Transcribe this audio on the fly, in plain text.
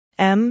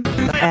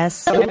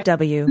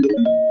MSW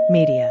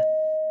Media.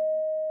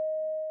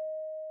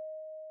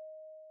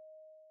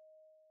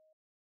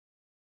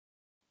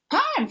 Hi,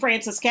 I'm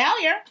Frances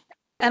Callier.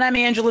 And I'm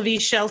Angela V.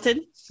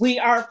 Shelton. We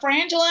are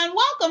Frangela, and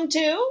welcome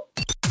to...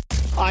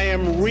 I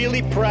am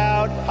really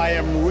proud. I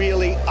am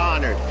really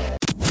honored.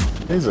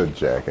 He's a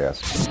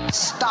jackass.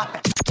 Stop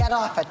it. Get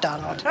off it,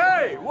 Donald.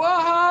 Hey,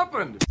 what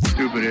happened?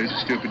 Stupid is,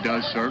 stupid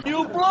does, sir.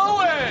 You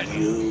blow it!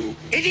 You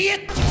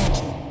idiot!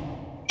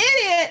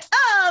 Idiot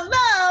of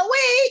the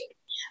week!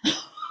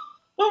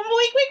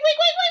 Week.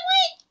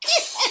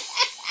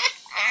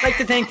 I'd like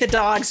to thank the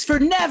dogs for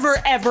never,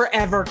 ever,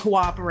 ever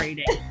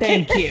cooperating.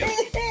 Thank you.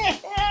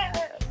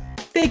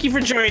 Thank you for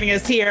joining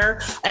us here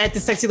at the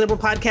Sexy Liberal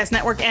Podcast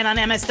Network and on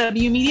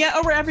MSW Media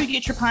or wherever you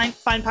get your fine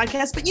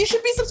podcasts. But you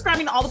should be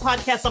subscribing to all the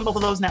podcasts on both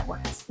of those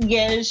networks.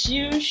 Yes,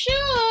 you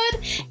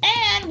should.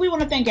 And we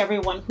want to thank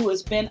everyone who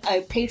has been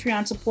a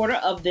Patreon supporter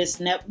of this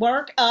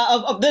network,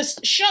 of this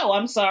show,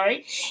 I'm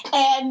sorry.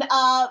 And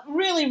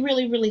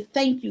really,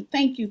 thank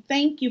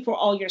you for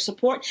all your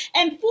support.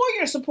 And for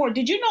your support,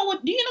 do you know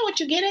what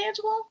you get,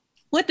 Angela?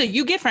 What do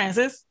you get,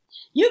 Frances?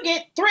 You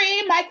get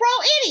 3 micro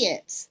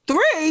idiots.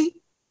 3?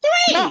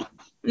 No,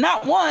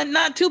 not 1,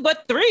 not 2,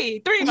 but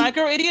 3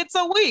 micro idiots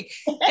a week.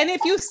 And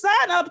if you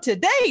sign up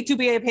today to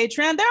be a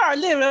Patreon, there are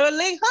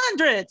literally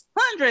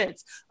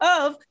hundreds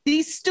of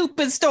these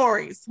stupid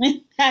stories.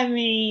 I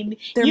mean,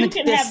 they're you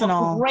medicinal. Can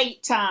have a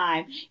great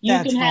time.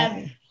 That's can have.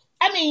 funny.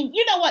 I mean,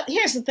 you know what?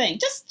 Here's the thing.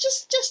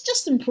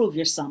 Just improve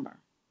your summer.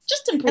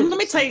 And let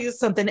me tell you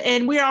something.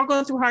 And we are all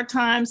going through hard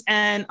times.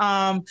 And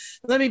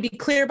let me be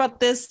clear about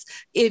this.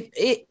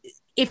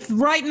 If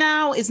right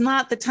now is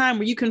not the time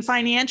where you can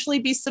financially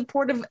be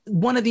supportive,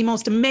 one of the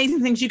most amazing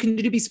things you can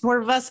do to be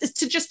supportive of us is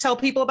to just tell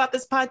people about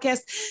this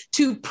podcast,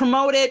 to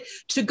promote it,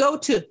 to go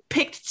to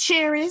Picked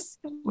Cherries.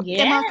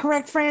 Yes. Am I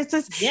correct,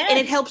 Frances? Yes. And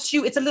it helps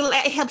you. It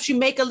helps you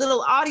make a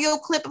little audio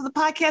clip of the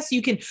podcast. So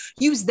you can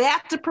use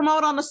that to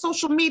promote on the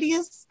social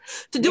medias,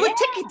 to do a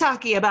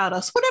tiki-taki about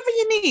us, whatever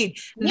you need.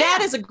 Yeah.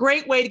 That is a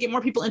great way to get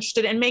more people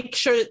interested and make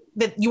sure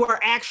that you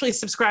are actually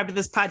subscribed to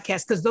this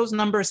podcast because those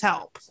numbers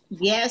help.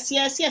 Yes.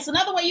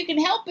 Another way you can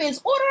help is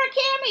order a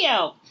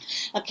Cameo.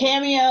 A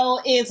Cameo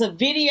is a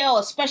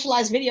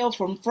specialized video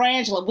from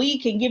Frangela. We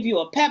can give you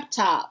a pep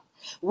talk.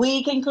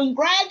 We can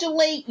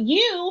congratulate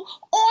you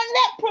on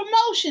that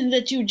promotion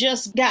that you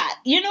just got.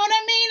 You know what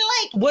I mean?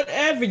 Like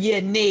whatever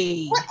you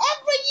need.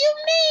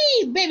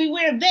 Baby,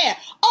 we're there.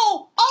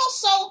 Oh,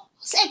 also,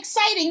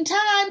 exciting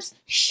times.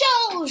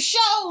 Shows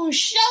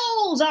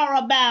are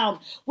abound.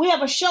 We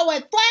have a show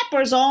at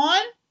Flappers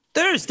on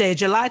Thursday,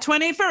 July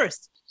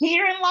 21st.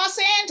 Here in Los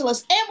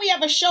Angeles. And we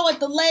have a show at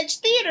the Ledge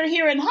Theater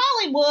here in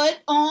Hollywood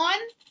on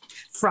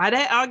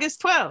Friday,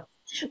 August 12th.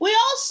 We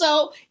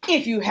also,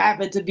 if you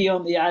happen to be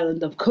on the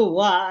island of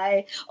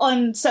Kauai,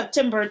 on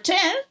September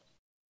 10th.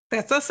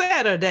 That's a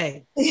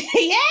Saturday.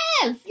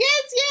 Yes.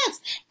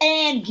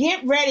 And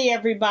get ready,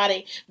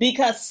 everybody,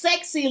 because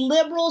sexy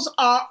liberals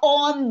are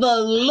on the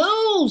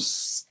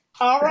loose.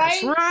 All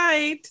right? That's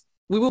right.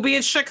 We will be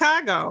in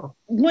Chicago.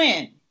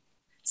 When?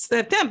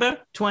 September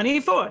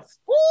 24th.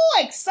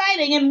 Ooh,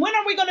 exciting. And when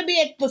are we going to be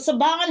at the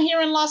Saban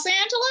here in Los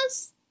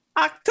Angeles?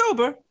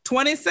 October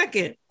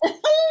 22nd.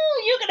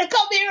 You're going to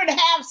come here and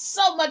have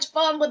so much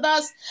fun with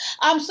us.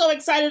 I'm so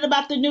excited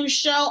about the new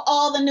show,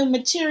 all the new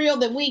material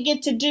that we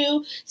get to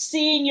do,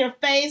 seeing your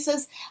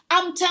faces.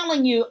 I'm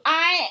telling you,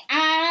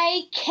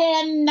 I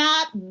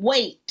cannot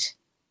wait.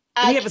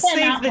 We have a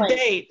save the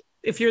date.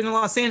 If you're in the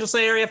Los Angeles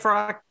area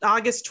for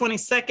August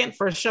 22nd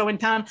for a show in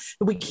town,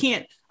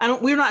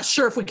 we're not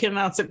sure if we can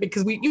announce it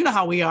because you know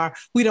how we are.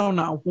 We don't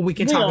know what we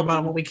can talk about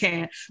and what we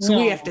can't. So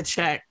we have to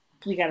check.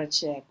 We got to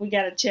check.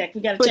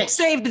 But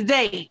save the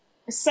date.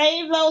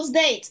 Save those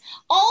dates.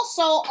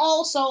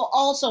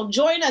 Also,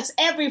 join us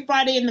every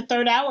Friday in the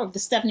third hour of the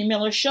Stephanie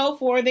Miller Show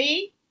for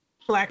the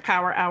Black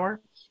Power Hour.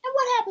 And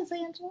what happens,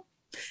 Angela?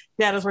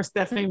 That is where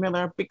Stephanie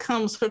Miller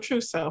becomes her true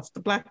self.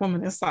 The Black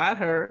woman inside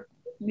her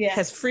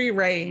has free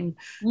reign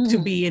to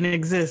be and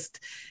exist.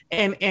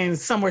 And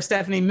somewhere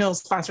Stephanie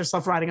Mills finds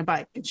herself riding a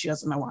bike and she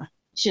doesn't know why.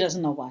 She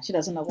doesn't know why.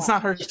 It's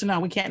not hers to know.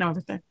 We can't know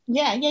everything.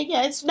 Yeah.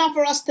 It's not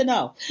for us to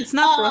know. It's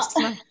not for us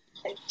to know.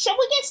 Shall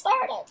we get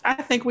started? I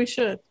think we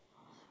should.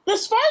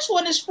 This first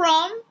one is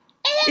from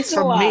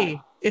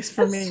Angela. It's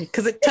for me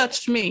because it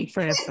touched me,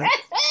 Frances.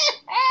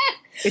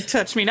 It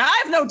touched me. Now,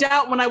 I have no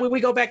doubt when we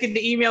go back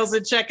into emails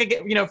and check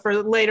again,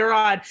 for later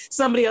on,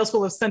 somebody else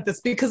will have sent this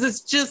because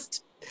it's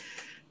just,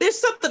 there's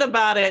something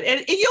about it.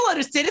 And you'll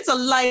understand it's a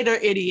lighter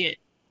idiot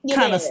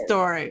kind of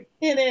story.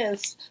 It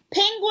is.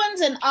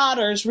 Penguins and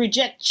otters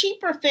reject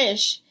cheaper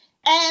fish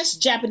as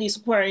Japanese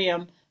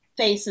aquarium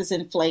faces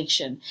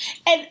inflation.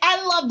 And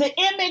I love the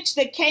image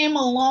that came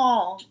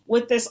along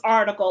with this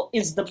article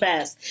is the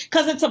best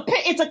because it's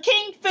a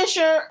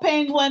kingfisher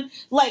penguin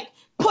like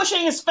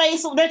pushing his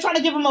face. They're trying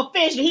to give him a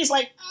fish and he's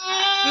like,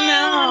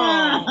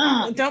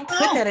 no, don't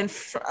put that in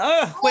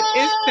front. What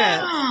is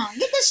that?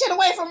 Get this shit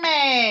away from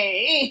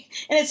me.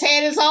 And his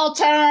head is all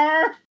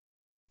turned.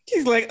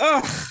 He's like,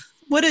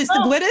 what is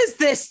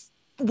this?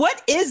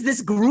 what is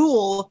this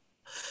gruel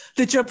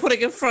that you're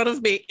putting in front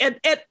of me? And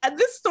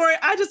this story,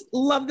 I just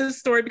love this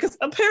story because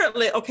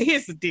apparently, okay,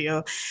 here's the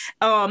deal.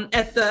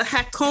 At the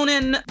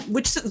Hakkonen,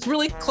 which is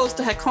really close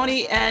to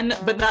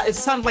Hakone, but not, it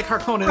sounds like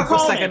Harkonnen for a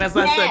second, as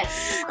I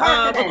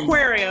said,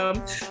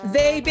 aquarium.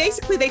 They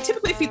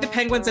typically feed the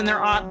penguins and their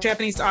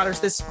Japanese otters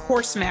this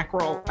horse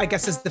mackerel, I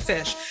guess is the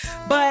fish.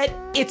 But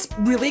it's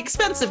really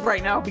expensive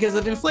right now because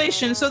of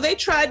inflation. So they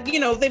tried,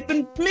 they've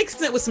been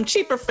mixing it with some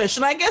cheaper fish.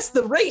 And I guess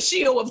the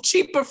ratio of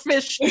cheaper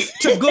fish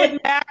to good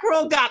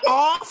mackerel got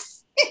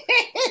off.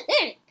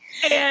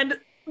 And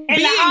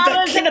the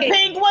otters and the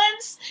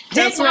penguins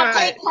did not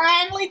take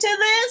kindly to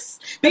this.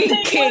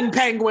 Being king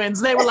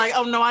penguins, they were like,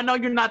 "Oh no, I know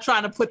you're not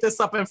trying to put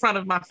this up in front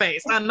of my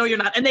face. I know you're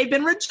not," and they've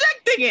been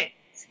rejecting it.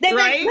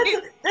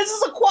 This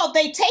is a quote.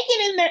 They take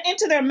it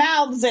into their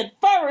mouths at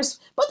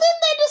first, but then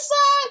they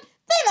decide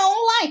they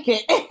don't like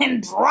it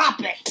and drop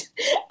it.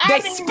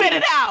 They spit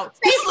it out.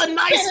 This is a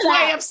nice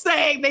way of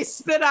saying they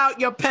spit out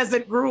your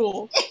peasant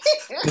gruel.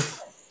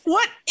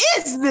 What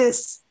is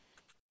this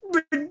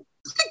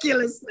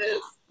ridiculousness?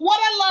 What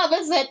I love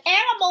is that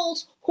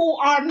animals who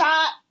are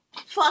not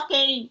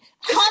fucking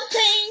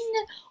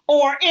hunting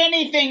or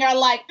anything are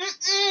like,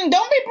 don't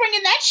be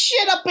bringing that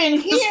shit up in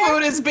here. This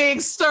food is being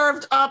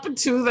served up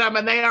to them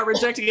and they are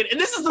rejecting it.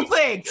 And this is the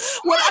thing.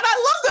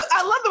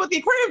 I love that what the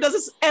aquarium does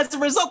is, as a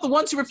result, the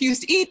ones who refuse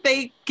to eat,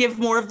 they give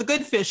more of the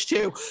good fish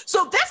too.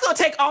 So that's going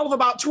to take all of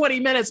about 20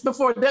 minutes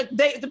before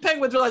the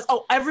penguins realize,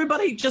 oh,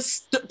 everybody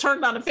just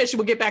turned on the fish and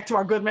we'll get back to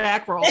our good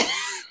mackerel.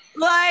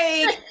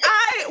 Like,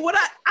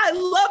 I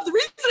love the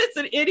reason it's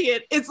an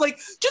idiot. It's like,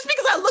 just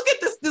because I look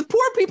at the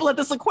poor people at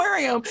this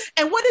aquarium,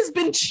 and what has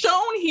been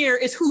shown here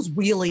is who's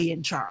really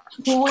in charge.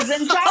 Who is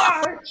in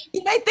charge?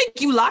 You may think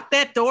you lock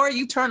that door,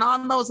 you turn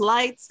on those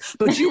lights,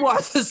 but you are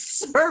the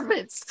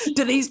servants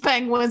to these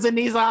penguins and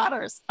these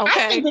otters.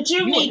 Okay? I think that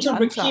you need to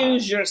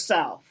recuse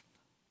yourself.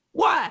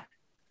 Why?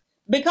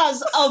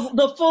 Because of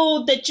the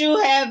food that you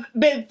have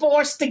been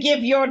forced to give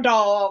your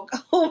dog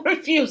who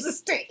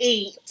refuses to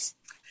eat.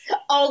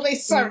 Only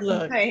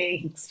certain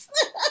things.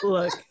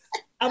 Look,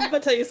 I'm going to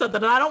tell you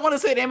something, and I don't want to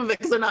say the name of it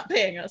because they're not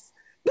paying us.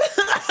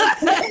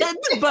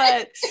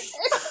 But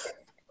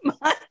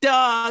my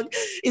dog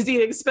is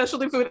eating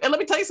specialty food. And let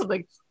me tell you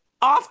something.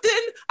 Often,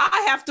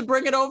 I have to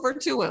bring it over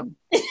to him.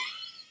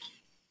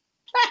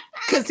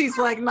 Because he's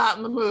like not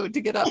in the mood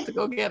to get up to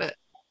go get it.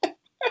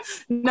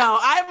 No,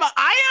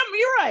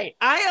 you're right.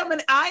 I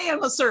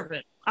am a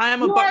servant. I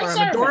am a butler.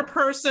 I'm a door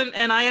person.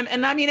 And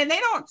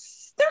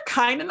they're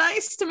kind of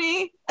nice to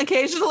me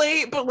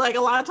occasionally, but like a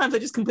lot of times they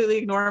just completely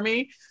ignore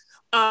me.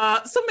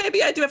 So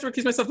maybe I do have to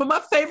recuse myself. But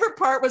my favorite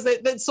part was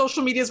that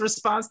social media's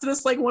response to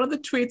this. Like one of the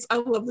tweets, I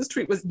love this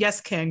tweet, was, "Yes,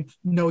 King,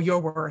 know your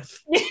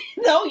worth."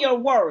 Know your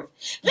worth.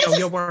 Know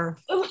your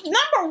worth.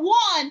 Number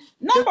one.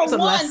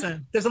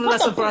 There's a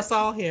lesson for us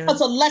all here. It's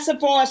a lesson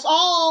for us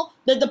all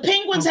that the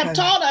penguins have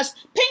taught us.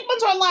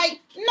 Penguins are like,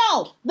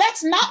 no,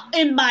 that's not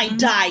in my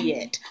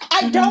diet.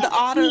 I don't. The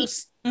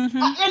otters. And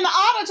the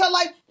otters are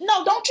like,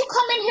 no, don't you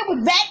come in here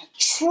with that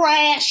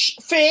trash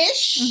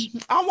fish.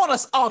 I want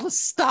us all to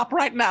stop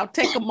right now.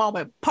 Take a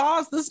moment,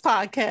 pause this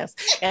podcast,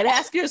 and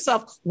ask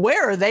yourself,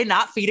 where are they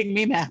not feeding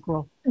me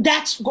mackerel?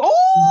 Where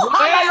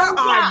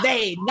are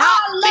they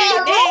not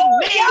feeding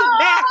me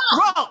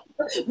mackerel?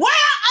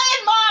 Where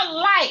in my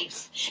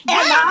life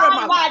am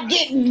I not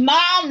getting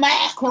my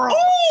mackerel?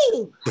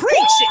 Ooh, preach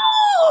it.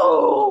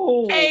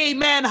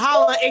 Amen.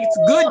 Holla, it's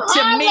good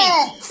to me.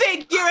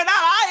 Figure it out.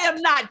 I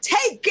am not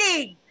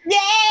taking.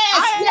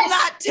 I am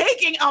not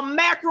taking a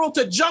mackerel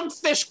to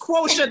junkfish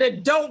quotient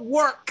that don't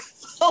work.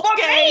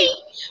 Okay.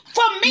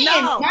 For me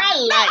in my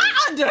life. No,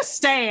 I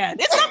understand.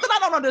 It's not that I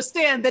don't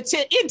understand that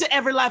into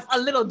every life a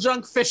little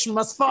junkfish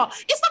must fall.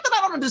 It's not that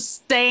I don't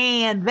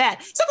understand that.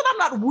 It's not that I'm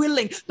not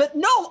willing. But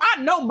no, I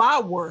know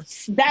my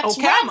worth. That's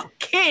right. I'm a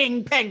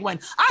king penguin.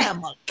 I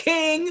am a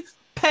king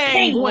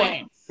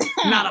penguin.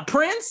 Not a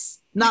prince,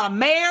 not a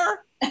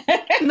mayor,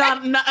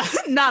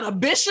 not a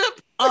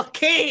bishop, a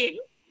king.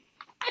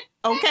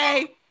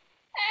 Okay?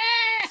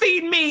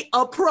 Feed me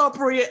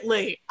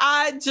appropriately.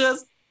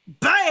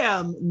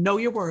 Bam! Know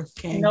your worth,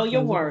 King. Know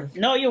your worth.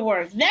 Know your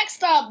worth.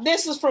 Next up,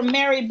 this is from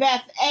Mary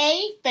Beth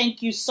A.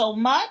 Thank you so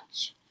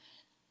much.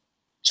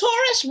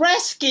 Tourist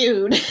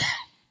rescued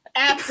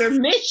after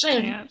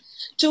mission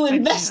to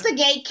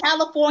investigate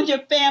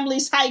California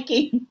families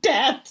hiking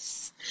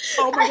deaths.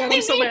 Oh my God,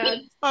 I'm so mad.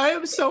 I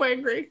am so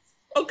angry.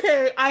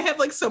 Okay, I have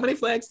like so many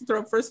flags to throw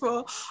up. First of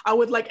all, I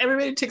would like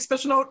everybody to take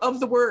special note of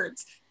the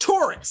words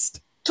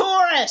tourist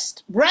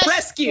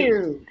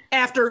rescued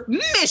after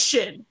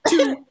mission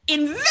to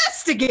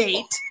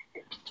investigate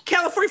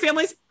California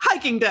families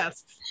hiking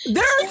deaths. Let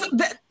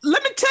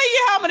me tell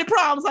you how many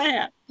problems I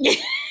have.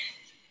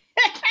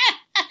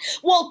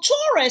 Well,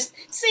 tourist,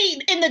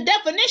 see, in the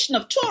definition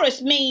of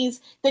tourist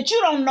means that you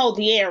don't know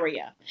the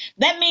area.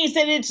 That means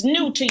that it's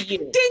new to you.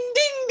 Ding,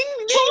 ding,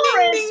 ding,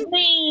 tourist ding, ding.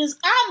 means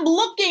I'm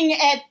looking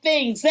at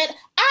things that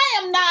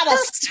I am not a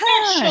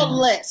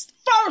specialist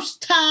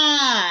first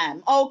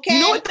time, okay?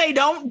 You know what they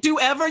don't do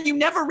ever? You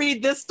never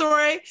read this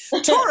story.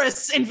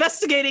 Tourists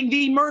investigating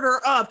the murder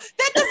of.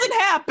 That doesn't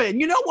happen.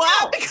 You know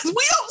why? Because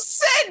we don't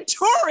send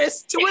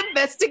tourists to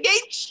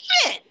investigate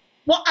shit.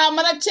 Well, I'm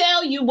going to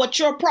tell you what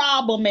your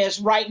problem is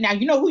right now.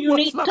 You know who you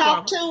need to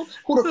talk to?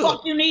 Who the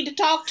fuck you need to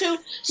talk to?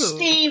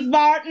 Steve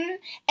Martin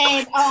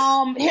and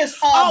his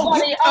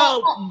buddy,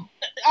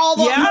 all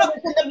the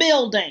others in the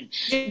building.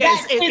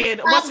 Yes,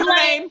 what's her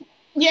name?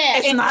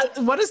 Yes. It's not,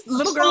 what is the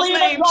little girl's Selena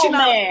name?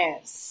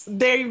 Gomez.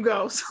 There you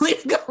go.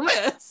 Selena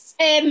Gomez.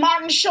 And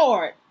Martin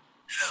Short.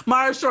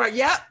 Martin Short,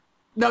 yep.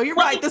 No, you're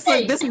right.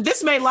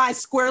 This may lie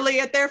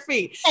squarely at their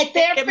feet. At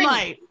their feet. It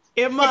might.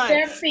 It might.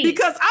 Their feet.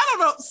 Because I don't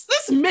know,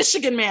 this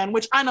Michigan man,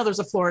 which I know there's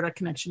a Florida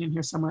connection in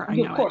here somewhere. I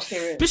know. Of course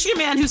there is. Michigan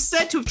man who's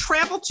said to have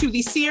traveled to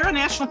the Sierra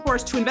National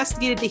Forest to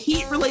investigate the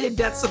heat-related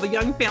deaths of a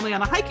young family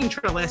on a hiking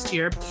trail last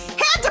year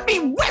had to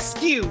be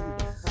rescued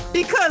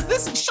because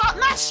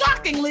not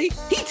shockingly,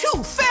 he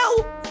too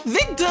fell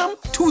victim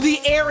to the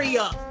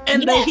area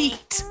and the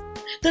heat.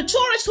 The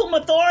tourist whom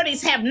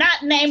authorities have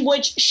not named,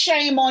 which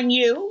shame on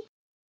you.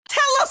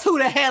 Tell us who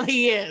the hell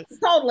he is.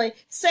 Totally.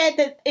 Said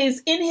that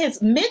is in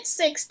his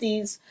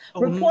mid-60s,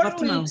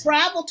 reportedly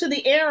traveled to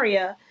the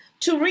area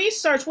to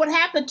research what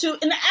happened to,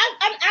 and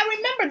I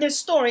remember this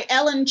story,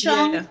 Ellen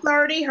Chung,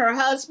 30, her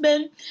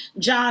husband,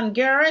 John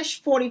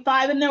Garish,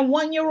 45, and their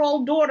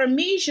 1-year-old daughter,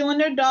 Mijou, and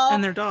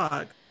their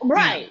dog.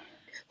 Right.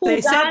 Yeah.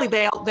 Sadly,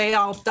 they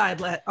all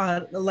died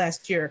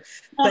last year.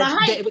 On a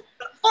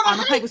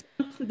hike.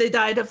 They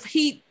died of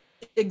heat.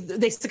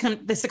 They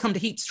succumbed to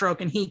heat stroke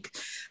and heat.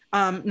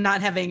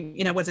 Not having,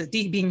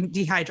 being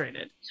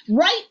dehydrated.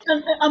 Right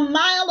a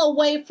mile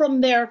away from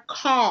their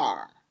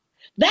car.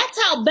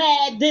 That's how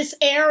bad this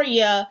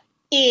area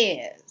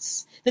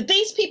is. That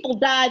these people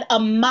died a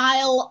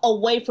mile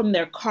away from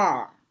their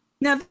car.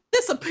 Now,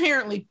 this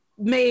apparently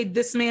made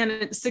this man,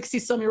 a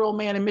 60-some-year-old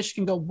man in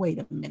Michigan, go, wait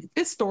a minute,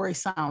 this story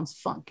sounds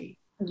funky.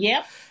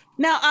 Yep.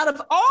 Now, out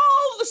of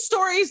all the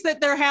stories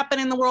that there happen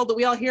in the world that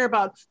we all hear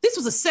about, this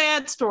was a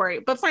sad story.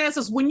 But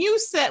Frances, when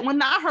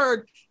I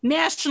heard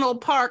National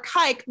Park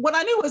hike, what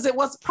I knew was it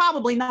was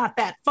probably not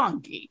that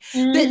funky.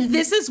 Mm-hmm.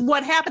 This is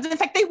what happens. In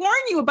fact, they warn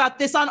you about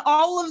this on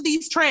all of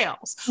these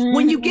trails. Mm-hmm.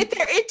 When you get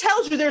there, it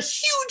tells you there's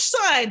huge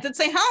signs that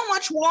say how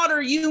much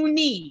water you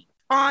need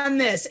on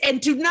this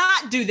and to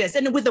not do this.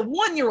 And with a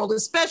 1-year-old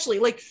especially,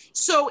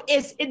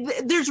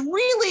 there's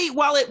really,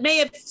 while it may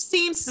have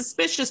seemed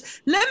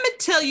suspicious, let me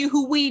tell you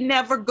who we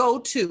never go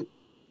to.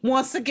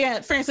 Once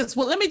again, Frances,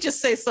 well, let me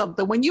just say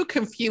something. When you're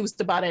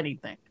confused about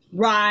anything,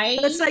 right?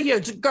 Let's say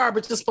your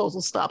garbage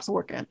disposal stops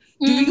working.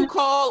 Do you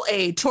call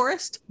a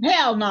tourist?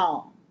 Hell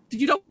no.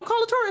 You don't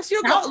call a tourist.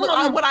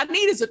 What I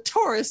need is a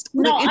tourist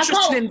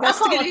interested in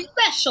investigating. I call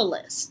a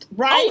specialist,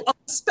 right? Oh,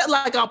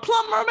 like a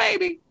plumber,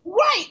 maybe.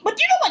 Right. But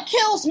you know what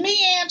kills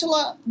me,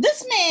 Angela?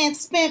 This man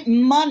spent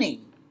money.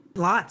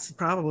 Lots,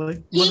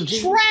 probably.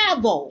 He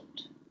traveled.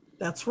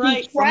 That's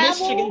right.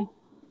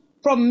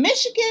 From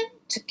Michigan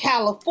to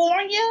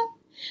California.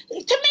 To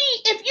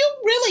me, if you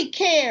really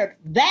cared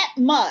that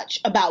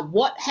much about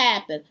what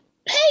happened,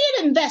 pay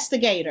an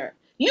investigator.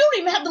 You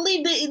don't even have to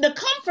leave the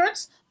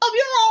comforts of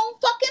your own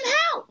fucking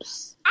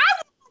house. I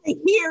want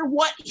to hear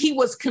what he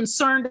was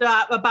concerned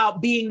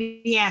about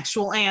being the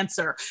actual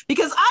answer.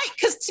 Because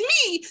to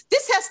me,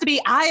 this has to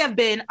be, I have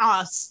been,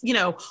 on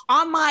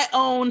my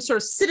own sort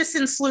of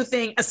citizen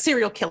sleuthing a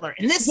serial killer.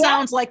 And this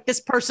sounds like this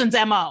person's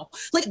MO.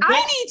 Like,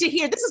 I need to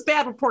hear, this is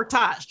bad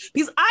reportage,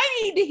 because I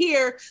need to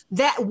hear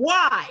that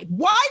why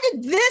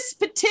did this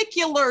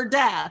particular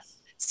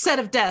set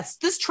of deaths,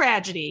 this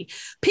tragedy,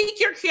 pique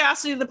your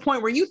curiosity to the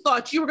point where you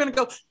thought you were going to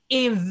go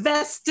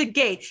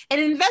investigate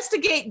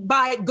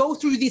by go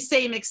through the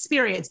same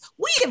experience.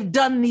 We have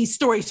done these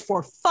stories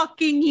for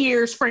fucking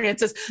years,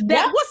 Frances.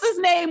 What's his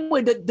name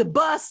with the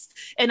bus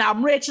and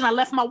I'm rich and I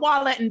left my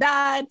wallet and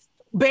died.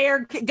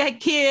 Bear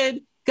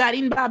kid got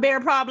eaten by a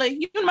bear probably.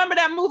 You remember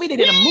that movie? They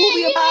did a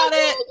movie about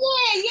it.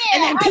 Yeah.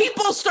 And then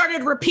people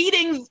started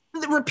repeating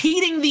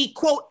the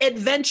quote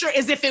adventure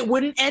as if it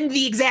wouldn't end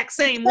the exact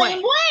same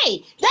way.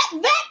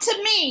 That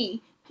to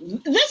me,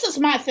 this is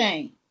my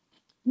thing.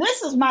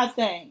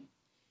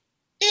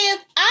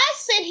 If I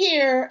sit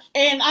here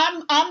and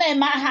I'm in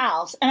my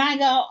house and I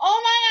go,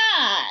 oh my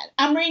God,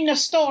 I'm reading a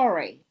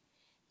story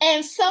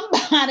and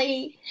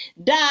somebody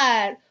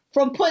died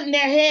from putting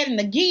their head in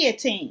the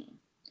guillotine.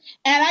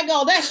 And I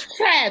go, that's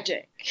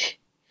tragic.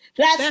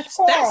 That's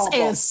horrible.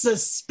 That's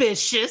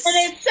suspicious. And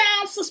it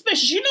sounds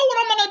suspicious. You know what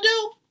I'm going to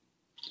do?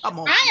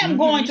 I am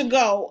going to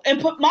go and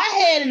put my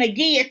head in a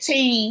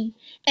guillotine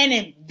and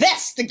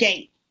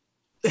investigate.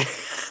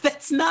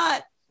 That's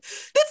not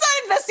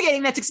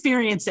investigating, that's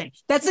experiencing.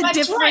 That's a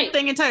different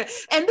thing entirely.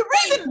 And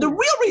the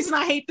real reason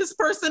I hate this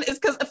person is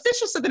because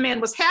officials said the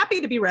man was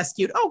happy to be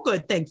rescued. Oh,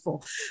 good,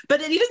 thankful.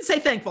 But he didn't say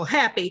thankful,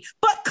 happy,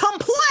 but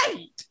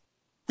complained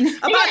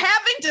about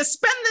having to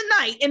spend the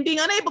night and being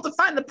unable to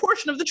find the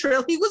portion of the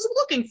trail he was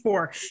looking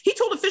for. He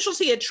told officials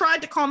he had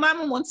tried to call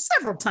 911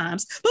 several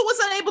times, but was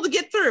unable to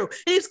get through.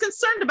 And he was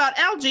concerned about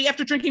algae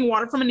after drinking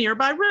water from a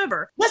nearby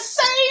river. The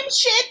same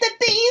shit that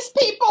these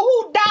people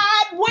who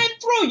died went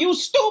through, you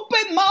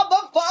stupid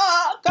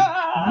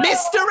motherfucker.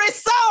 Mystery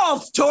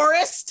solved,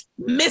 tourist.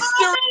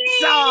 Mystery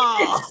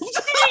solved.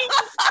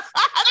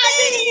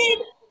 I mean,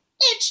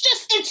 it's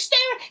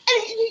staring.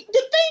 And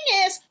the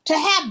thing is, to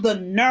have the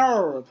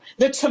nerve,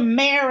 the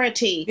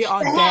temerity, the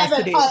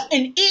audacity, to have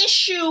an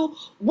issue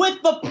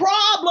with the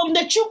problem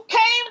that you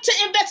came to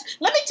invest.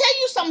 Let me tell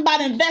you something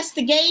about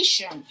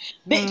investigation.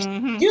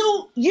 Mm-hmm.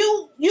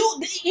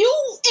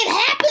 It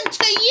happened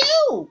to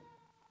you.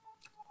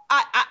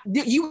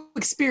 You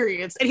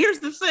experienced, and here's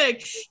the thing: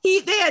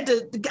 they had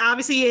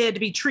to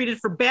be treated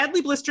for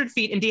badly blistered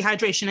feet and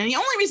dehydration. And the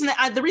only reason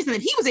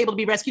that he was able to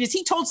be rescued is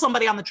he told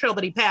somebody on the trail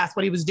that he passed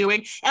what he was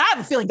doing. And I have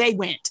a feeling they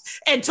went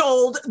and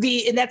told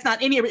and that's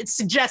not any of it. It's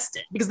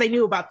suggested because they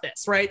knew about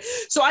this, right?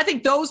 So I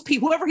think those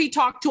people, whoever he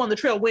talked to on the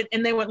trail, went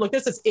and they went, look,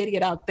 there's this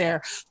idiot out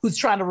there who's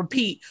trying to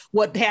repeat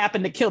what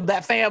happened to kill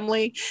that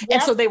family,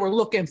 and so they were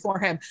looking for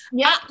him.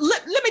 Yep.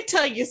 Let me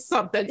tell you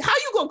something. How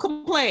you gonna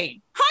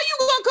complain? How you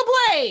gonna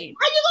complain?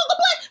 How you gonna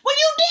complain when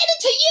you did it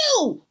to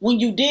you? When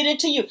you did it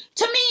to you.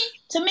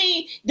 To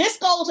me, this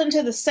goes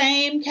into the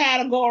same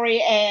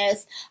category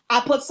as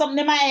I put something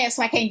in my ass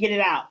so I can't get it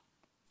out.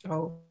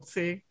 Oh,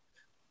 see,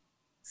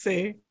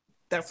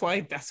 that's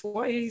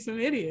why he's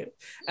an idiot.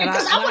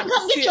 Because I wouldn't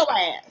come get your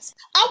ass.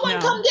 I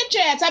wouldn't come get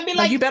your ass. I'd be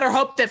like, you better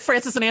hope that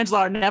Francis and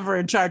Angela are never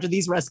in charge of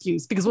these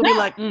rescues, because we'll be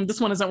like,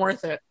 this one isn't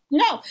worth it.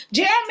 No,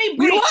 Jeremy.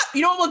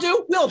 You know what we'll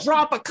do? We'll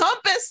drop a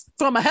compass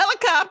from a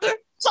helicopter.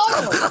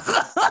 Totally.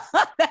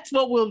 That's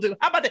what we'll do.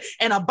 How about that?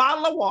 And a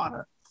bottle of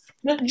water.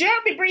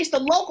 Jeremy Brees, the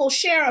local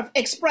sheriff,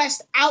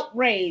 expressed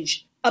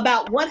outrage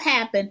about what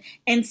happened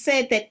and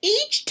said that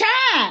each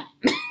time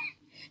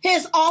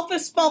his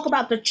office spoke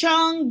about the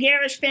Chung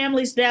Garish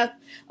family's death,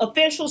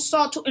 officials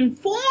sought to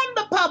inform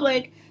the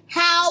public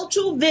how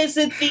to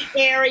visit the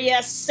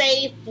area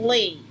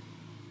safely.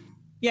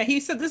 Yeah,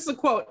 he said, this is a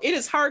quote, "It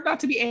is hard not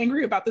to be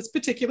angry about this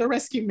particular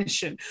rescue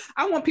mission.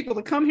 I want people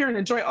to come here and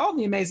enjoy all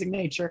the amazing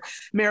nature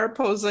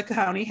Mariposa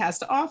County has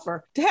to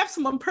offer. To have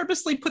someone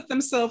purposely put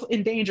themselves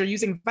in danger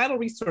using vital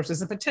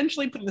resources and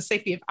potentially putting the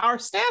safety of our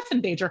staff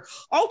in danger,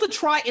 all to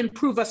try and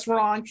prove us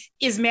wrong,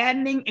 is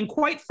maddening and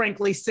quite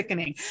frankly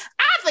sickening."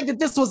 I think that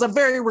this was a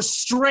very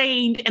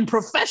restrained and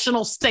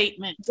professional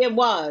statement. It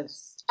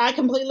was. I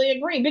completely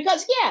agree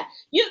because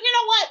you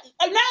know what?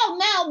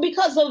 Now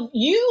because of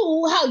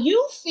you, how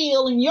you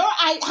feel and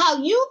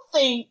how you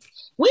think,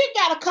 we've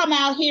got to come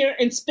out here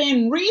and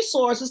spend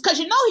resources because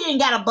you know he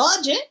ain't got a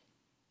budget.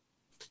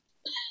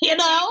 You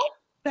know.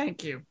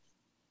 Thank you.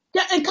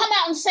 And come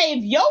out and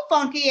save your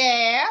funky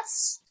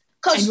ass.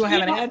 And you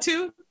have an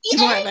attitude. You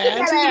have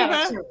an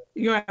attitude.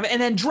 You have, and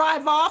then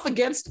drive off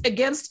against.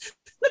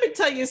 Let me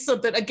tell you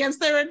something. Against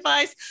their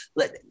advice,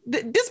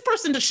 this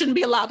person shouldn't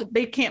be allowed to.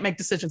 They can't make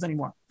decisions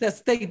anymore.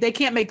 They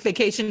can't make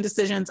vacation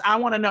decisions. I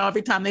want to know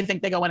every time they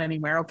think they're going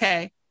anywhere.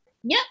 Okay.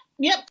 Yep.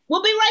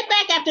 We'll be right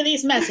back after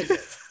these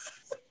messages.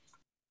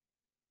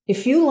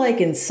 If you like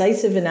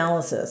incisive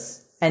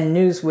analysis and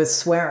news with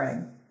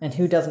swearing, and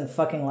who doesn't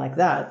fucking like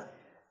that,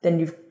 then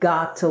you've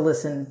got to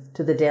listen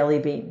to The Daily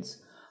Beans.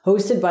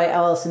 Hosted by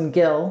Allison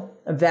Gill,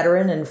 a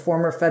veteran and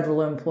former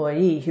federal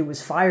employee who was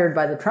fired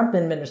by the Trump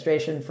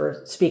administration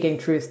for speaking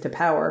truth to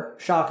power.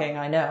 Shocking,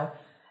 I know.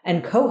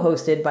 And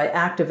co-hosted by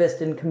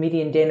activist and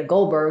comedian Dana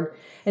Goldberg,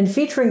 and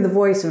featuring the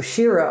voice of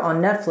Shira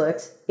on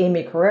Netflix,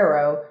 Amy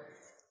Carrero.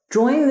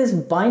 Join this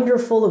binder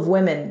full of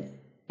women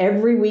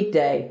every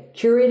weekday,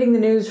 curating the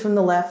news from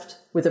the left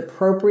with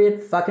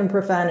appropriate fucking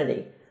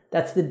profanity.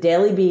 That's The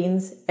Daily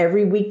Beans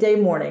every weekday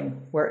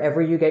morning,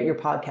 wherever you get your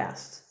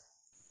podcasts.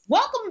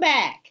 Welcome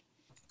back.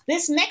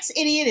 This next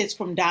idiot is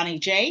from Donnie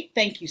J.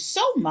 Thank you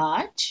so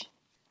much.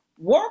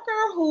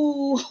 Worker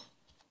who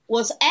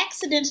was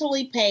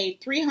accidentally paid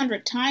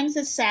 300 times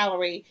his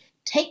salary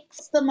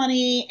takes the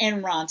money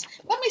and runs.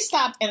 Let me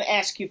stop and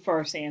ask you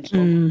first,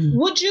 Angela.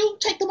 Would you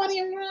take the money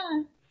and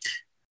run?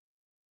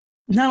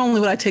 Not only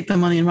would I take the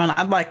money and run,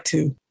 I'd like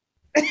to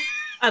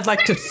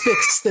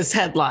fix this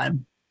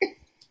headline.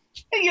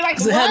 You're like,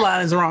 the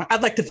headline is wrong.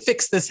 I'd like to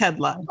fix this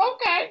headline.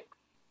 Okay.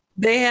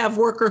 They have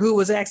worker who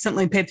was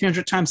accidentally paid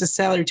 300 times his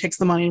salary, takes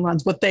the money and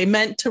runs. What they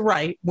meant to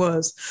write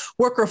was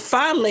worker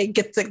finally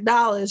gets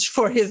acknowledged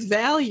for his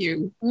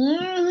value,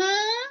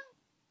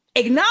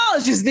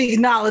 acknowledges the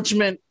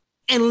acknowledgement,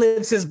 and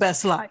lives his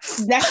best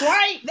life. That's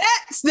right.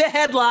 That's the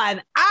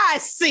headline I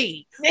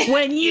see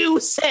when you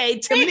say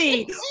to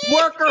me,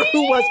 worker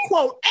who was,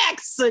 quote,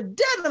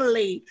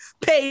 accidentally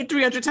paid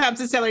 300 times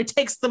his salary,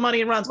 takes the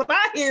money and runs. What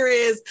I hear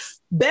is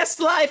best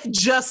life,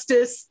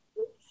 justice,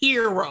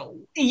 hero.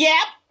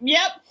 Yep.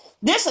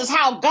 This is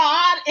how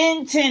God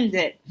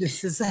intended.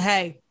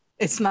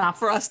 It's not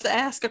for us to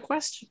ask a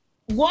question.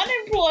 One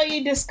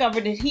employee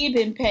discovered that he had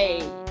been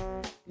paid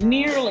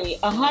nearly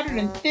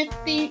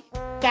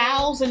 $150,000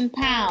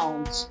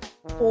 £1,000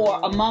 for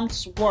a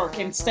month's work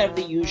instead of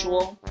the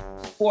usual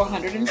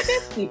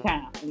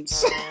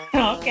 £450.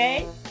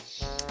 Okay?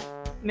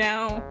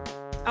 Now,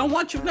 I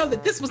want you to know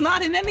that this was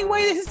not in any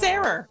way his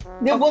error.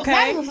 It was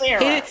not his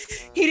error.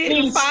 He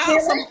didn't file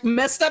some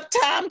messed up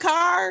time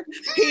card.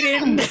 He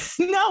didn't.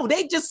 No,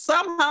 they just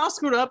somehow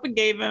screwed up and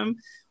gave him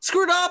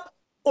screwed up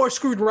or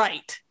screwed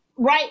right.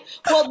 Right.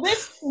 Well,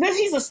 this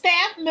he's a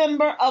staff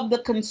member of the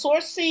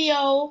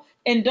Consorcio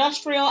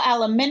Industrial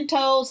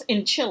Alimentos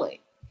in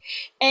Chile,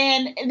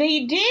 and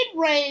they did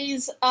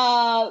raise.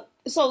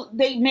 So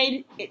they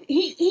made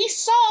he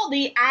saw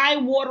the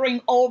eye-watering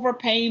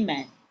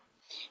overpayment.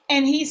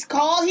 And he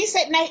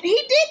said, now, he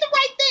did the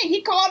right thing.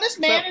 He called his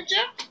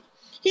manager.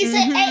 He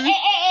said,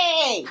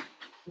 hey,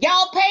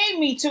 y'all paid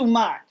me too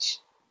much.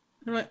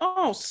 I'm like,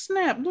 oh,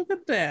 snap, look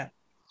at that.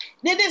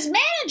 Then his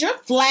manager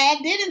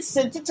flagged it and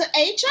sent it to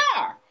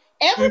HR.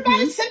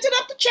 Everybody sent it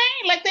up the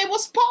chain like they were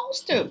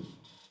supposed to.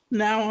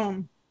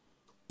 Now,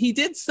 he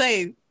did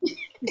say,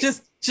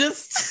 just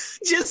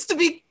to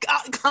be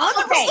 100%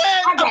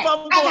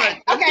 above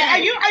board. Okay. Are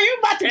you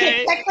about to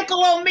get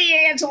technical on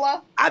me,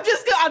 Angela? I'm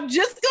just gonna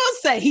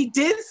say he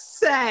did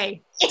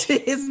say to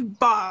his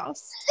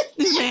boss,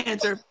 his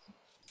manager,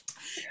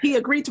 he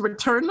agreed to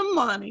return the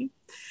money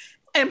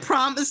and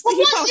promised. Well,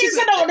 what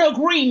isn't an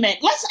agreement?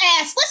 Let's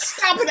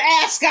stop and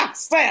ask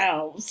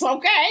ourselves,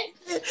 okay?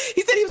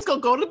 He said he was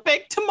gonna go to the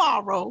bank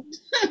tomorrow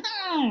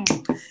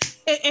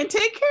and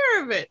take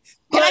care of it.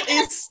 But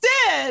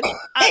instead,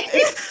 let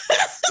me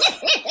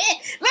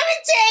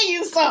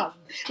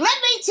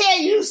tell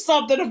you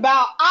something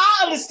about.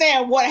 I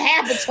understand what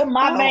happened to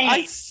my man.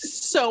 I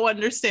so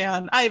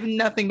understand. I have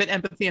nothing but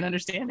empathy and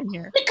understanding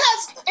here.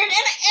 Because and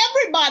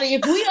everybody,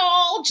 if we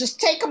all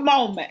just take a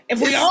moment,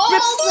 before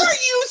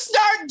you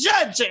start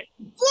judging,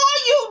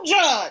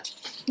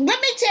 let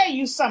me tell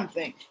you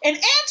something. And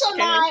Angela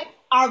and I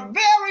are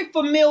very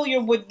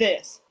familiar with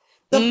this.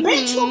 The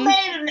bitch who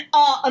made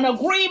an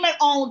agreement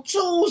on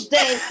Tuesday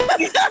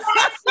is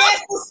not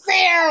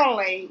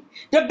necessarily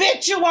the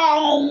bitch you are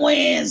on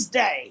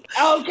Wednesday.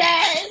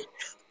 Okay?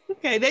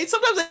 Okay,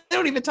 sometimes they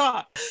don't even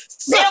talk.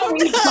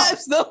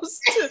 Sometimes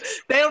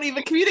they don't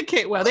even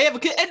communicate well. They have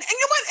and you know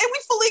what? And we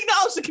fully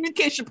acknowledge the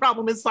communication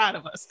problem inside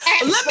of us.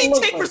 Let me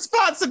take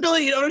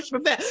responsibility and ownership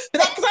of that.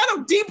 Because I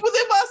know deep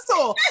within my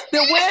soul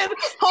that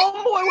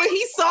when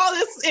he saw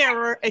this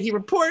error and he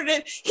reported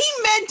it, he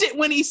meant it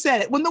when he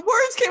said it. When the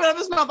words came out of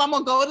his mouth, I'm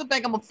gonna go to the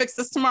bank, I'm gonna fix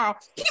this tomorrow.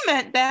 He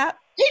meant that.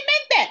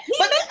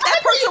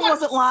 That person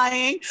wasn't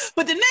lying.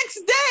 But the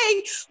next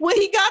day, when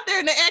he got there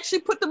and they actually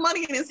put the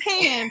money in his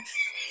hand,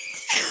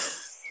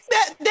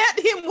 that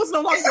him was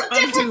no longer a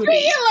different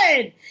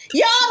feeling.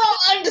 Y'all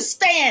don't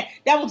understand.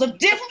 That was a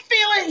different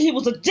feeling. He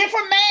was a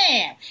different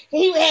man.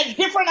 He had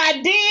different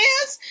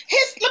ideas.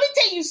 Let me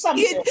tell you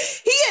something.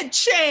 He had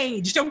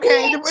changed.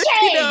 Okay,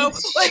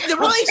 the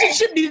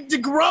relationship needed to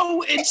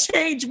grow and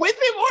change with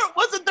him, or it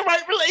wasn't the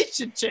right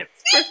relationship.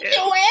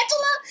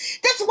 Angela,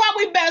 that's why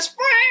we best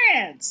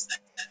friends.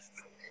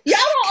 Y'all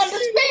don't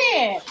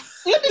understand.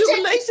 The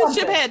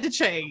relationship had to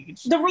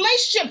change. The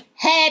relationship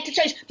had to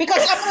change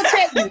because I'm going to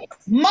tell you,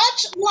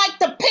 much like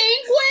the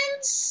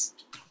Penguins,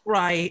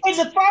 right? In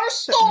the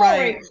first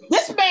story,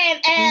 this man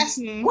asked,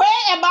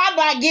 "Where am I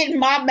not getting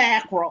my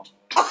mackerel?"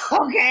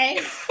 Okay,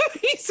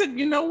 he said,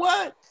 "You know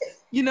what?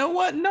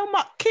 No,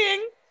 my king,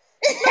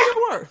 know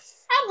your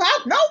worth. I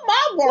know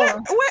my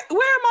worth.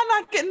 Where am I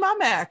not getting my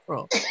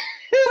mackerel?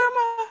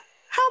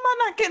 How am I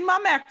not getting my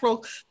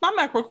mackerel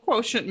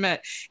quotient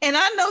met?" And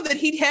I know that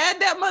he had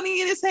that money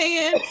in his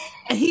hand,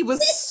 and he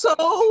was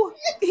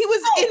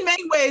in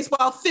many ways,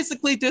 while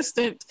physically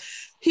distant,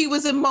 he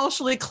was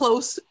emotionally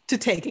close to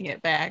taking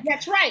it back.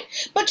 That's right.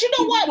 But you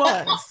know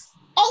what?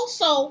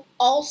 Also,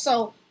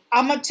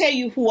 I'm gonna tell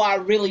you who I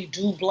really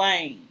do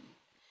blame.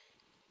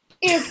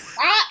 If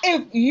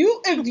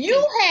you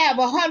have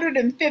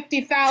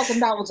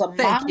 $150,000 of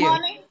my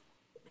money,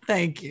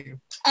 thank you.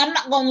 I'm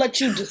not going to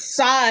let you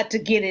decide to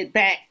get it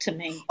back to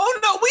me. Oh,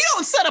 no, we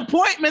don't set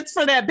appointments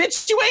for that,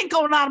 bitch. You ain't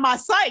going out of my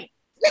sight.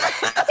 Okay?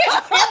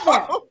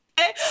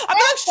 I'm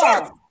not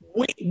sure.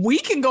 We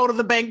can go to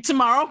the bank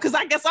tomorrow because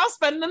I guess I'll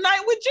spend the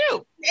night with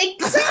you.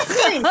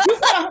 Exactly.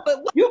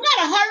 You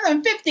got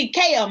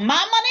 $150K of my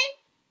money?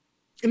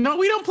 No,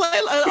 we don't play.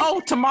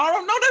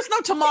 Tomorrow? No, there's no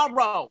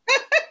tomorrow.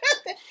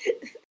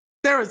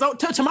 There is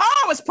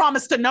tomorrow is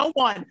promised to no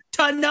one.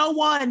 To no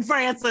one,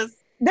 Francis.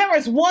 There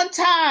is one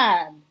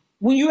time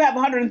when you have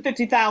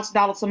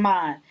 $150,000 of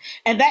mine,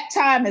 and that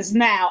time is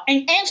now.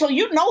 And Angela,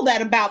 you know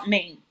that about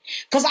me,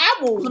 because I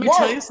will Let me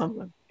tell you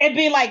something. And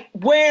be like,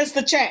 "Where's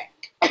the check?"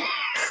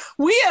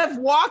 We have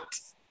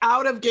walked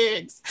out of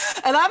gigs,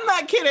 and I'm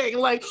not kidding.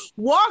 Like,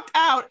 walked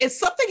out, and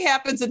something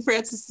happens in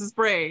Francis's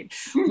brain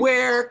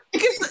where,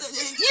 because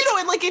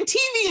like in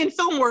TV and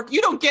film work,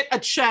 you don't get a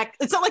check.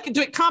 It's not like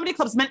doing comedy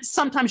clubs.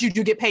 Sometimes you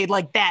do get paid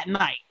like that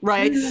night,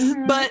 right?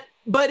 Mm-hmm.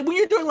 But when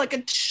you're doing like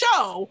a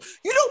show,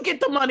 you don't get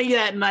the money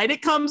that night.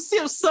 It comes,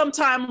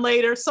 sometime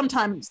later,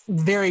 sometimes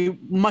very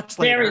much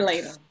later. Very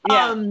later.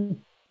 Yeah.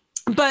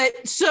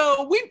 But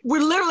so we'd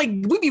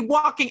be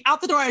walking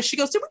out the door and she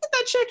goes, did we get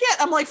that check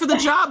yet? I'm like, for the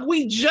job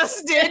we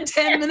just did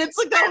 10 minutes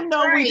ago.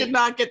 No, we did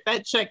not get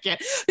that check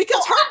yet.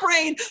 Because her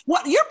brain,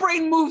 your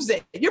brain moves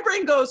it. Your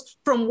brain goes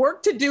from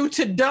work to do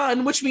to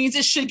done, which means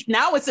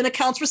now it's an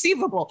accounts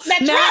receivable.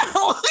 That's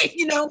right.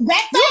 You have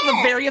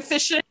a very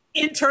efficient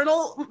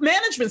internal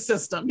management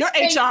system. Your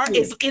HR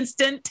is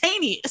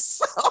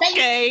instantaneous.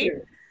 Okay.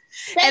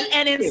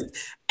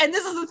 And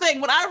this is the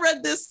thing. When I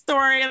read this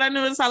story, and I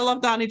knew this, I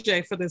love Donnie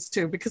J for this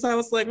too, because I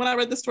was like, when I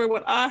read this story,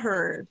 what I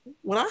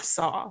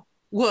saw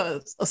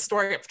was a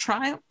story of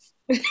triumph,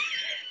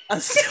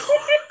 a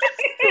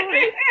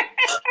story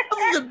of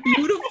the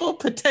beautiful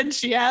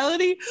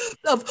potentiality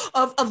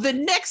of the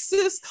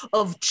nexus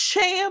of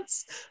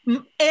chance,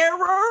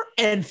 error,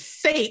 and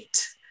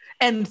fate.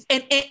 And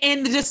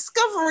the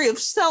discovery of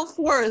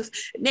self-worth,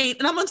 Nate,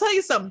 and I'm gonna tell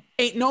you something,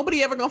 ain't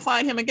nobody ever gonna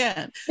find him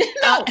again.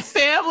 No.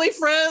 Family,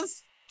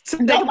 friends,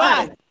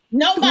 nobody.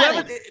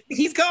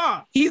 He's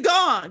gone.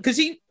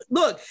 Because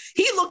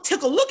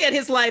took a look at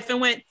his life and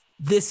went,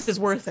 this is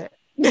worth it.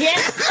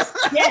 Yes.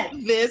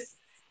 This.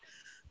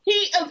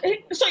 He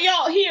agreed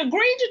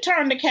to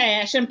turn the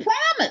cash and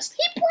promised.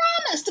 He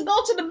promised to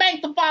go to the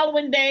bank the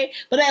following day,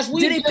 but as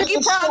we did he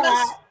pinky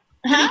promise?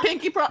 Huh?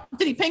 Did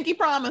he pinky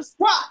promise?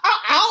 Well, all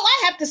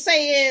I have to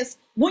say is,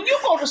 when you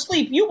go to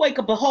sleep, you wake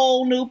up a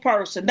whole new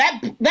person.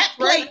 That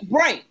plate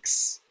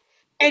breaks,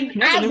 and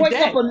I wake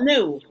up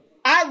anew.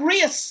 I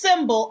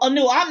reassemble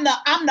anew. I'm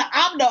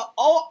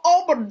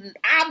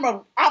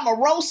a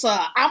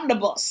Rosa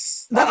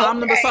omnibus. The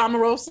omnibus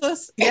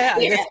omerosus? Yeah.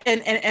 Yes.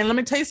 And let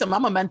me tell you something,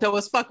 I'm a memento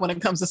as fuck when it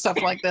comes to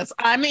stuff like this.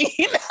 I mean,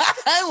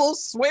 I will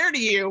swear to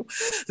you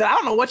that I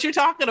don't know what you're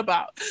talking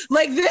about.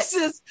 Like, because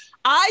this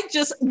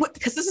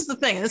is the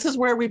thing, and this is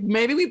where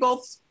maybe we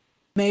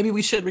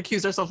should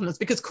recuse ourselves from this,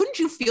 because couldn't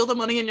you feel the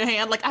money in your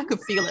hand? Like, I could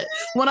feel it.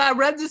 When I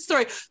read this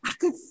story, I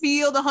could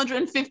feel the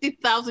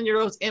 150,000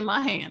 euros in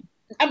my hand.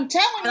 I'm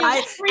telling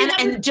you.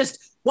 And just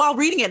while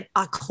reading it,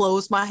 I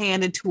closed my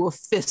hand into a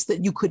fist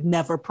that you could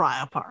never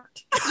pry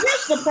apart.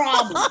 That's the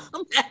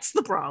problem. That's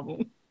the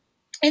problem.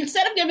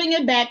 Instead of giving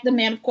it back, the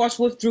man, of course,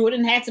 withdrew it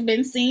and hasn't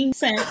been seen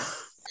since.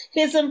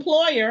 His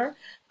employer,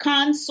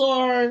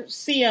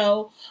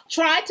 Consorcio,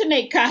 tried to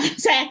make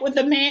contact with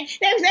the man.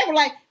 They were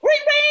like,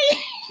 ring,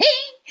 ring, ring,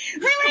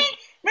 ring, ring,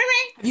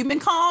 ring. You've been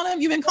calling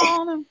him? Yeah, I've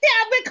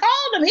been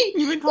calling him.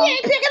 He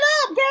ain't picking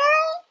up,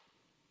 girl.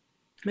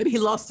 Maybe he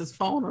lost his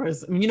phone, or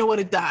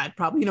it died.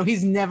 Probably.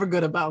 He's never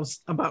good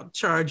about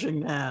charging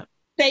that.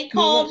 They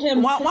called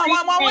him.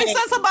 Why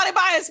send somebody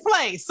by his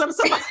place?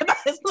 Somebody by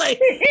his place.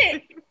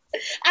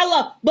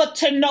 But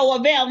to no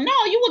avail. No,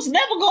 you was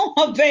never going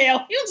to avail.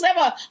 He was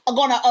never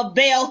going to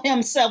avail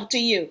himself to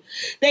you.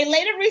 They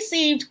later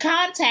received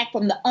contact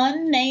from the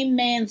unnamed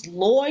man's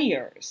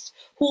lawyers,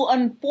 who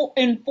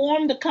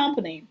informed the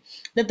company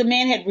that the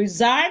man had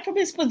resigned from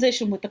his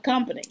position with the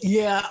company.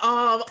 Yeah,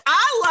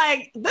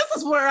 this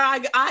is where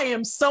I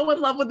am so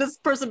in love with this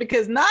person,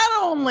 because not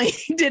only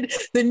did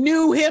the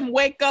new him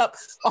wake up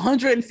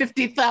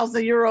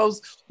 150,000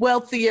 euros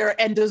wealthier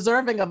and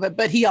deserving of it,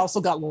 but he also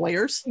got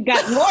lawyers. He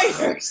got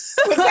lawyers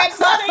with that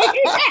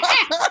money.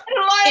 The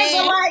lawyers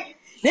are like,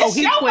 this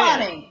is your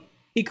money.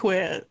 He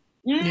quit.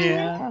 Mm-hmm.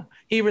 Yeah,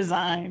 he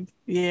resigned.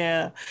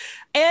 Yeah,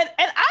 and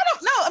I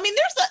don't know. I mean,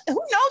 who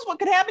knows what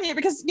could happen here,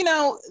 because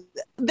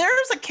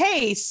there's a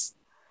case.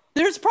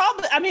 There's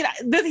probably. I mean,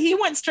 he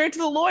went straight to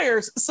the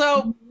lawyers.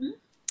 So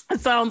it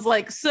sounds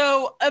like.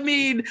 So I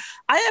mean,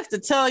 I have to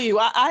tell you,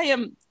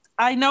 I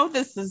know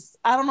this is.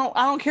 I don't know.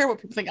 I don't care what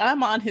people think.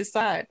 I'm on his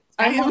side.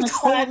 I am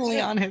totally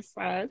on his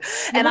side.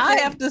 And I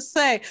have to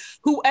say,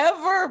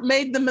 whoever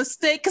made the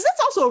mistake, because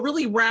that's also a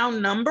really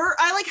round number.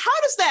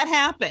 How does that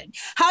happen?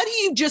 How do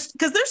you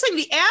because they're saying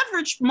the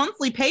average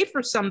monthly pay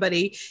for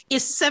somebody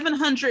is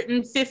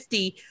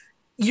 750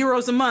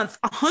 euros a month,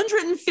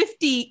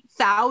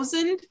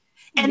 150,000.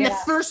 And the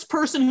first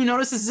person who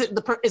notices it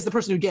is the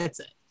person who gets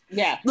it.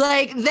 Yeah.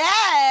 Like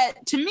that,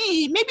 to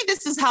me, maybe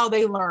this is how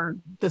they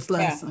learn this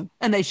lesson.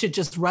 And they should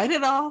just write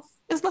it off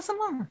as lesson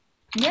learned.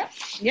 Yep.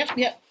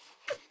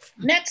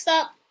 Next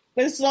up,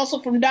 this is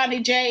also from Donnie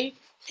J.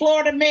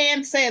 Florida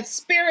man said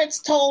spirits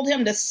told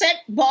him to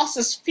set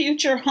boss's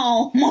future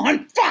home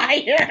on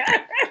fire.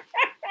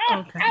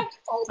 Okay. I'm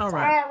so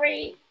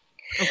sorry.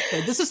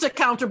 Okay, this is to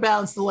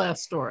counterbalance the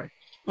last story.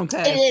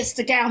 Okay. It is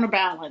to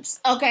counterbalance.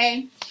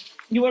 Okay.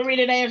 You want to read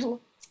it, Angela?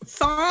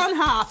 Thon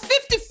Ha,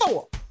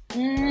 54.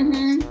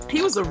 Mm-hmm.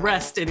 He was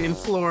arrested in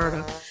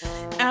Florida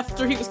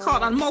after he was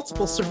caught on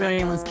multiple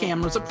surveillance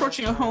cameras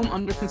approaching a home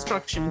under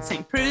construction in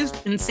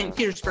St.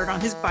 Petersburg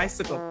on his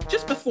bicycle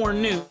just before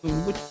noon,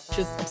 which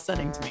is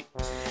upsetting to me.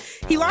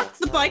 He locked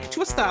the bike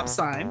to a stop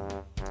sign,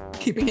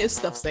 keeping his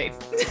stuff safe,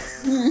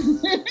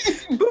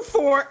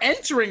 before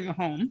entering the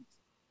home.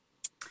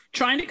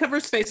 trying to cover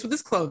his face with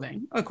his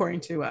clothing, according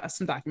to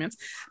some documents.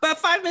 About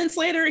 5 minutes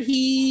later,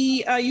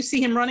 you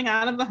see him running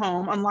out of the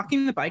home,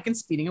 unlocking the bike and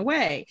speeding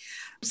away.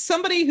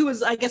 Somebody who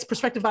was, I guess,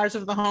 prospective buyers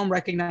of the home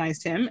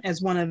recognized him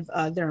as one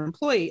of their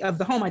employee of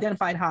the home,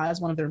 identified Ha as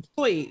one of their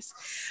employees.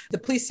 The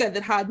police said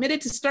that Ha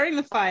admitted to starting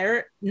the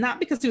fire, not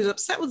because he was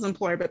upset with his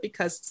employer, but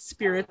because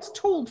spirits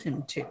told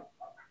him to.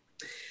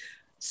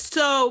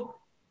 So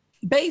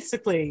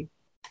basically,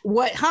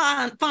 what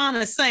Ha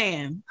is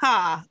saying,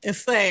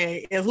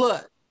 is,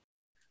 look,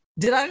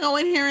 did I go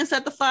in here and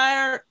set the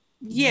fire?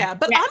 Yeah,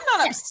 but I'm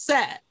not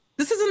upset.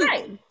 This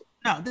isn't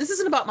this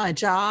isn't about my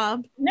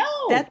job. No.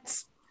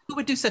 Who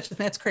would do such a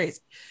thing? That's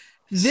crazy.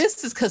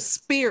 This is because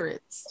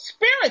spirits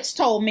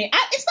told me.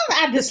 It's not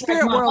that I the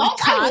spirit world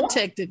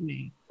contacted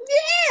me.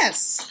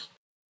 Yes.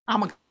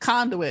 I'm a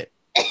conduit.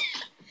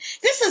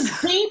 This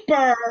is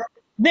deeper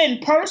than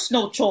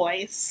personal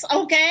choice,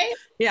 okay?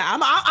 Yeah, I'm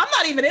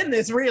not even in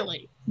this,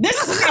 really.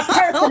 This is not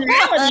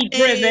personality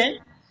driven.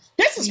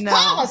 This is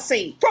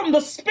policy from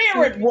the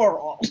spirit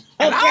world. Okay?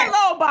 And I don't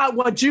know about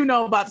what you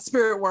know about the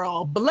spirit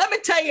world, but let me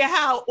tell you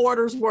how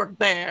orders work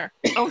there,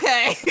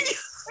 okay?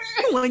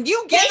 When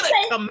you get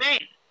a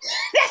command.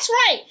 That's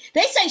right.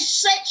 They say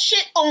set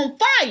shit on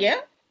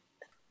fire.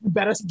 You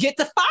better get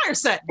the fire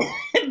set.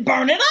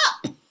 Burn it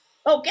up.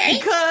 Okay?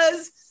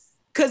 Because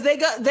they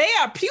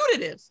are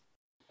putative.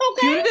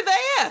 Okay. Punitive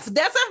AF.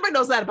 Everybody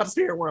knows that about the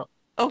spirit world.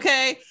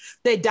 Okay.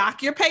 They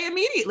dock your pay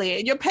immediately,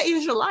 and your pay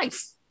is your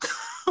life.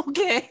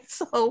 Okay.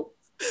 So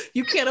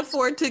you can't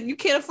afford to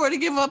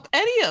give up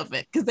any of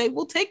it because they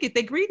will take it.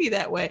 They're greedy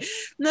that way.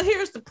 Now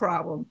here's the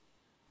problem.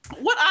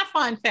 What I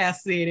find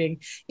fascinating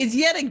is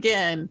yet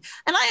again,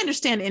 and I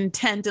understand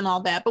intent and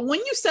all that, but when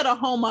you set a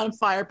home on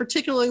fire,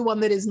 particularly one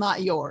that is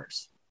not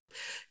yours,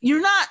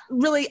 you're not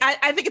really,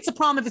 I think it's a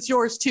problem if it's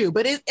yours too,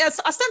 but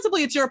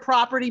ostensibly it's your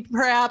property,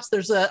 perhaps.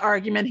 There's an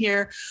argument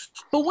here.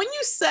 But when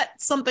you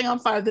set something on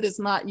fire that is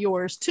not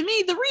yours, to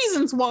me, the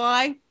reasons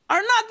why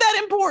are not that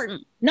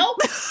important. Nope.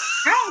 I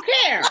don't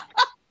care.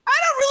 I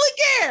don't really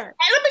care.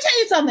 And let me tell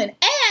you something.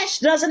 Ash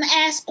doesn't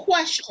ask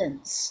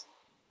questions.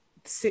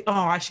 See,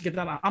 I should get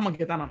that on. I'm going to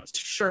get that on a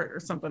shirt or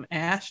something.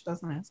 Ash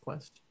doesn't ask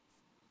questions.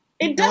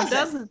 It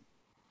doesn't.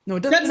 No,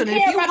 it doesn't. And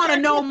if you want to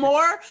know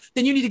more,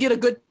 then you need to get a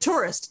good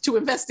tourist to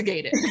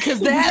investigate it because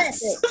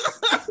that's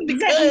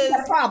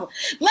the problem.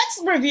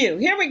 Let's review.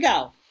 Here we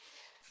go.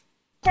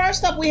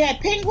 First up, we had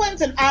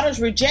penguins and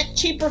otters reject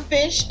cheaper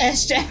fish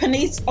as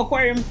Japanese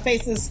aquarium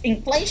faces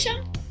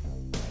inflation.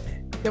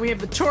 Then we have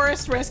the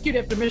tourist rescued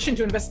after mission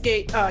to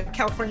investigate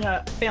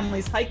California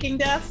family's hiking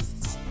deaths.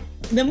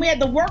 Then we had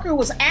the worker who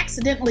was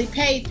accidentally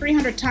paid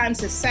 300 times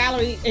his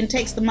salary and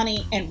takes the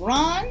money and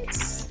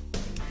runs.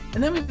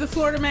 And then we have the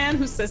Florida man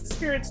who says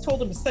spirits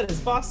told him to set his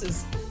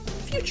boss's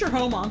future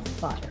home on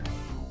fire.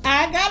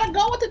 I gotta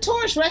go with the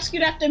tourist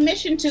rescued after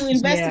mission to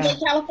investigate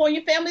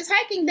California family's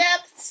hiking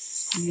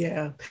deaths.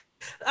 Yeah.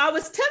 I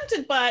was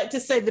tempted to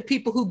say the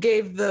people who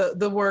gave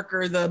the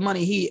worker the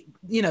money,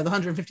 the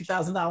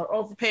 $150,000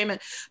 overpayment.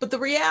 But the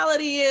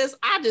reality is,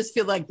 I just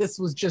feel like this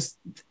was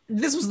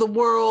the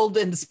world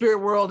and the spirit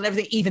world and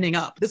everything evening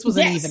up. This was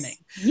an evening.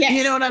 Yes.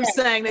 You know what I'm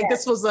saying? Like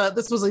this was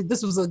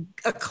the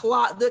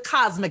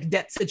cosmic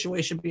debt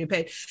situation being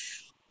paid.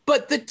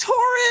 But the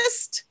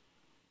tourist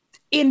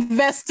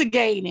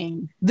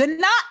investigating the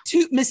not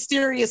too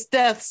mysterious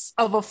deaths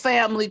of a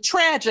family,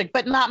 tragic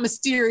but not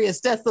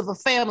mysterious deaths of a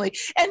family,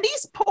 and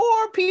these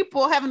poor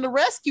people having to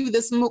rescue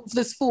this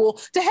fool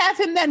to have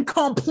him then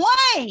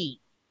complain.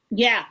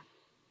 Yeah,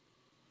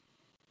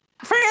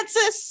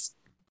 Francis,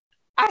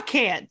 I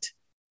can't.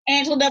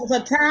 Angela, there was a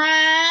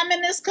time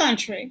in this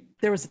country.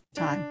 There was a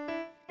time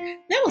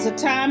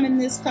in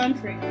this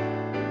country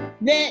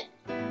that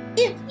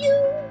if you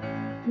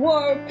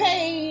were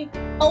paid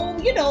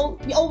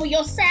over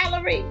your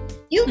salary,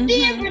 you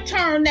did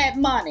return that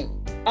money.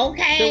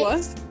 Okay. There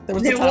was a time. There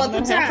was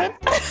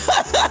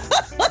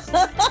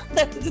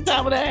a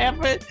time when that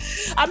happened.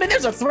 I mean,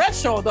 there's a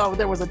threshold though.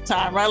 There was a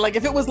time, right? Like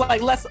if it was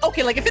like less,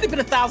 okay, like if it had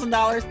been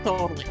 $1,000,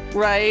 totally,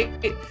 right?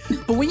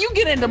 But when you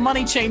get into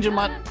money changing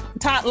money,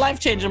 life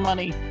changing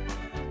money,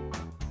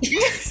 you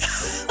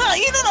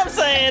know what I'm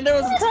saying? There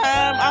was a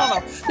time, I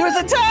don't know. There was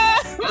a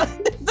time,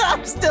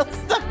 I'm still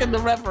stuck in the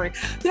reverie.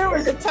 There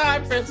was a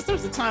time, Francis, there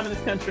was a time in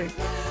this country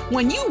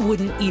when you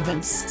wouldn't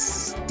even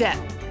step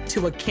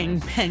to a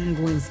King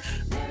Penguin's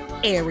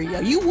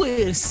area. You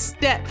wouldn't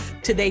step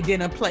to their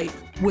dinner plate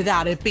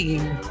without it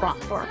being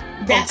proper.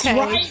 That's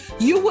right.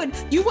 You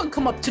wouldn't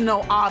come up to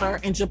no otter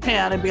in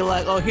Japan and be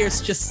like, oh,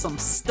 here's just some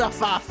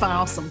stuff I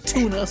found, some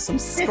tuna, some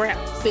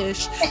scrapped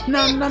fish.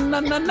 No.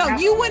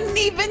 You wouldn't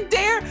even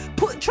dare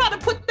try to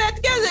put that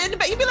together.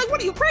 You'd be like,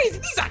 what are you, crazy?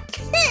 These are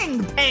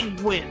king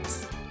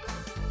penguins.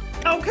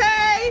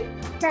 Okay?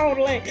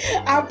 Totally.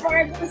 I'm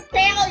Francis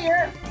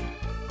Failure.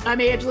 I'm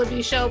Angela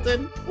B.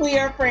 Shelton. We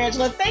are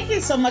Frangela. Thank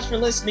you so much for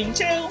listening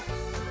to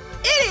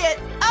Idiot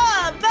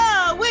of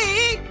the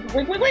Week.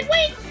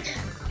 Week.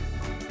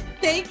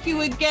 Thank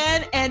you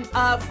again, and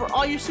for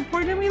all your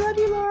support, and we love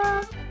you,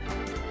 Laura.